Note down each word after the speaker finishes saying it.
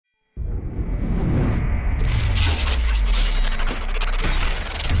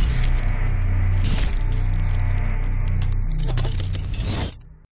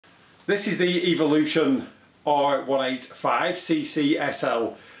This is the Evolution R185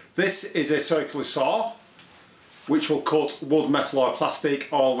 CCSL. This is a circular saw which will cut wood, metal or plastic,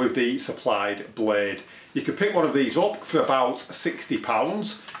 all with the supplied blade. You can pick one of these up for about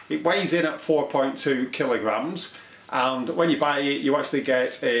 £60. It weighs in at 4.2 kilograms, and when you buy it you actually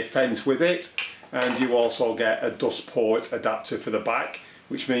get a fence with it, and you also get a dust port adapter for the back,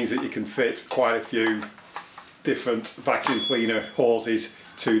 which means that you can fit quite a few different vacuum cleaner hoses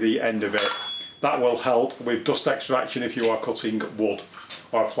to the end of it. That will help with dust extraction if you are cutting wood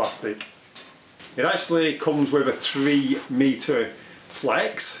or plastic. It actually comes with a 3-metre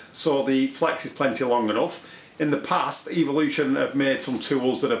flex, so the flex is plenty long enough. In the past, Evolution have made some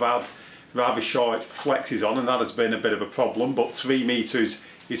tools that have had rather short flexes on, and that has been a bit of a problem, but 3 metres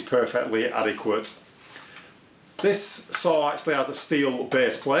is perfectly adequate. This saw actually has a steel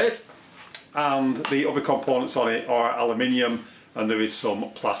base plate, and the other components on it are aluminium, and there is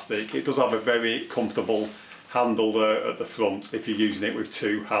some plastic. It does have a very comfortable handle there at the front if you're using it with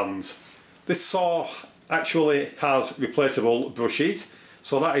 2 hands. This saw actually has replaceable brushes,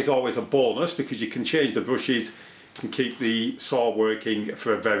 so that is always a bonus because you can change the brushes and keep the saw working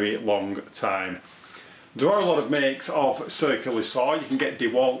for a very long time. There are a lot of makes of circular saw. You can get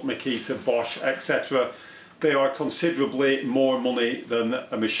DeWalt, Makita, Bosch, etc. They are considerably more money than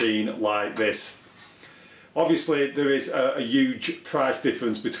a machine like this. Obviously there is a huge price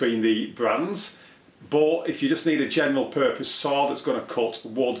difference between the brands, but if you just need a general purpose saw that's going to cut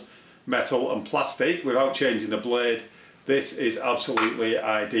wood, metal and plastic without changing the blade, this is absolutely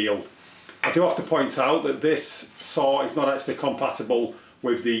ideal. I do have to point out that this saw is not actually compatible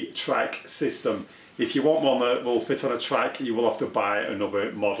with the track system. If you want one that will fit on a track, you will have to buy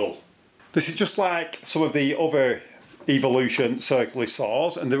another model. This is just like some of the other Evolution circular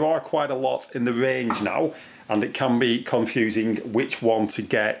saws, and there are quite a lot in the range now, and it can be confusing which one to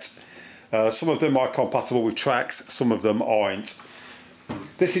get. Some of them are compatible with tracks, some of them aren't.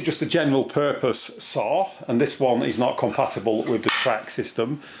 This is just a general purpose saw, and this one is not compatible with the track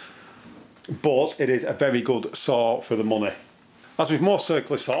system, but it is a very good saw for the money. As with most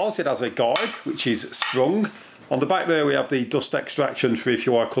circular saws, it has a guard which is sprung. On the back there we have the dust extraction for if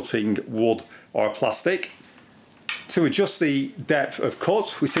you are cutting wood or plastic. To adjust the depth of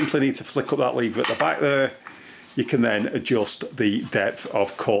cut, we simply need to flick up that lever at the back there. You can then adjust the depth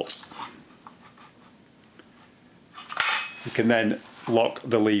of cut. You can then lock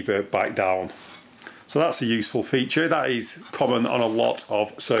the lever back down. So that's a useful feature. That is common on a lot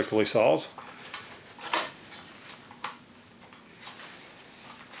of circular saws.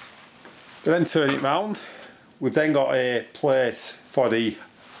 We then turn it round. We've then got a place for the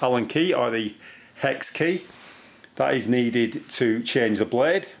Allen key or the hex key. That is needed to change the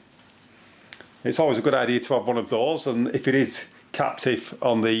blade. It's always a good idea to have one of those, and if it is captive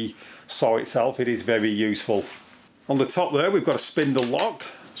on the saw itself, it is very useful. On the top there we've got a spindle lock,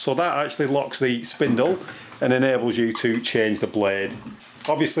 so that actually locks the spindle and enables you to change the blade.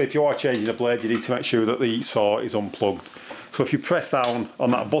 Obviously if you are changing the blade you need to make sure that the saw is unplugged. So if you press down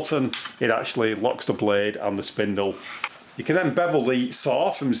on that button, it actually locks the blade and the spindle. You can then bevel the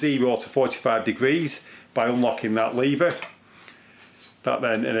saw from 0 to 45 degrees by unlocking that lever. That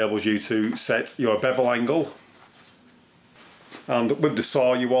then enables you to set your bevel angle. And with the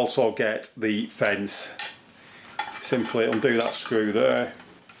saw you also get the fence. Simply undo that screw there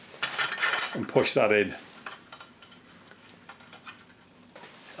and push that in.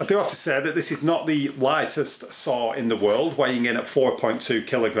 I do have to say that this is not the lightest saw in the world, weighing in at 4.2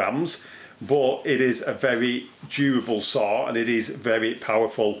 kilograms, but it is a very durable saw and it is very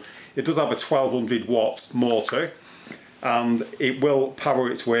powerful. It does have a 1200 watt motor, and it will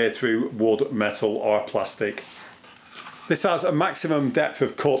power its way through wood, metal or plastic. This has a maximum depth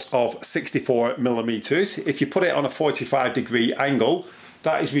of cut of 64mm. If you put it on a 45-degree angle,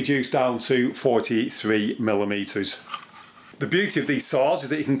 that is reduced down to 43mm. The beauty of these saws is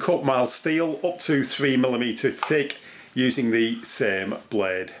that you can cut mild steel up to 3mm thick using the same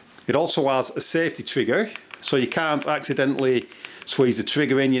blade. It also has a safety trigger, so you can't accidentally squeeze the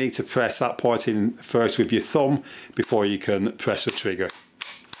trigger in. You need to press that part in first with your thumb before you can press the trigger.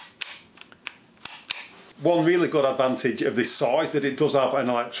 One really good advantage of this saw is that it does have an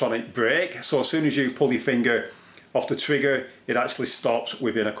electronic brake, so as soon as you pull your finger off the trigger it actually stops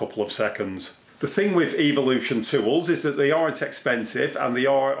within a couple of seconds. The thing with Evolution tools is that they aren't expensive and they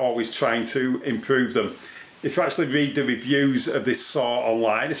are always trying to improve them. If you actually read the reviews of this saw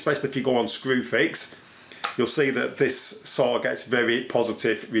online, especially if you go on Screwfix, you'll see that this saw gets very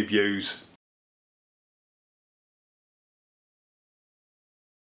positive reviews.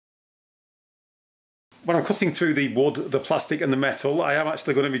 When I'm cutting through the wood, the plastic and the metal, I am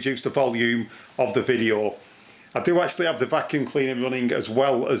actually going to reduce the volume of the video. I do actually have the vacuum cleaner running as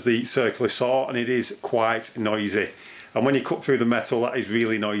well as the circular saw, and it is quite noisy. And when you cut through the metal, that is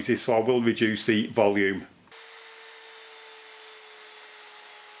really noisy, so I will reduce the volume.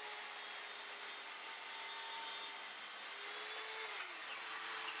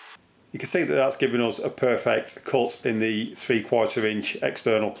 You can see that that's giving us a perfect cut in the 3/4 inch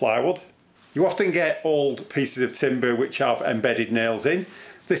external plywood. You often get old pieces of timber which have embedded nails in.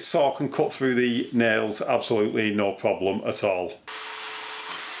 This saw can cut through the nails absolutely no problem at all.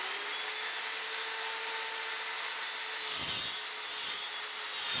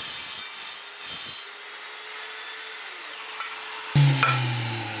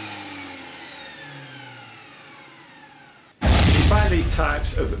 If you find these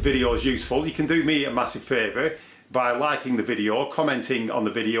types of videos useful, you can do me a massive favour by liking the video, commenting on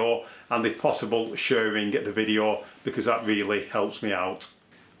the video, and if possible sharing the video, because that really helps me out.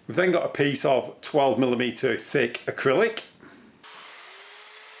 We've then got a piece of 12mm thick acrylic.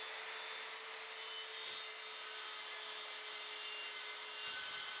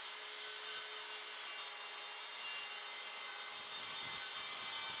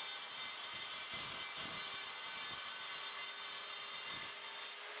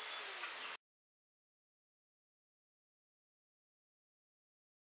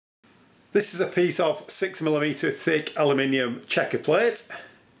 This is a piece of 6mm thick aluminium checker plate.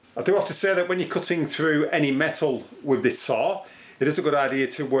 I do have to say that when you're cutting through any metal with this saw, it is a good idea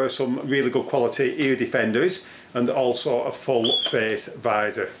to wear some really good quality ear defenders and also a full face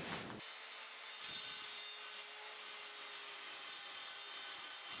visor.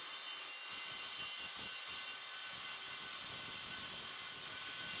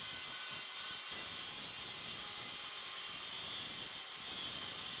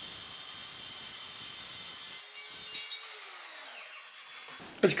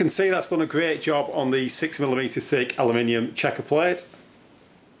 As you can see, that's done a great job on the 6mm thick aluminium checker plate.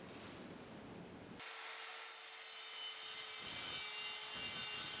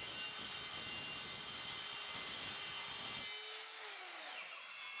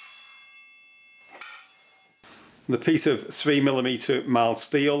 And the piece of 3mm mild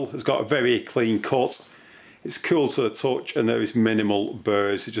steel has got a very clean cut. It's cool to the touch and there is minimal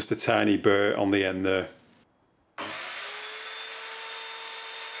burrs, just a tiny burr on the end there.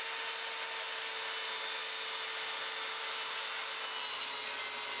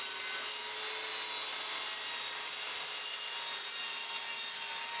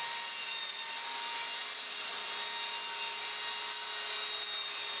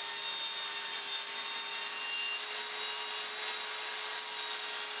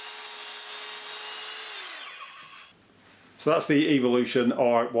 So that's the Evolution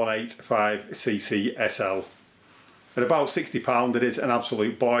R185 CCSL. At about £60 it is an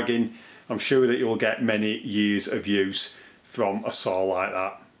absolute bargain. I'm sure that you'll get many years of use from a saw like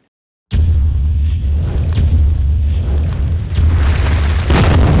that.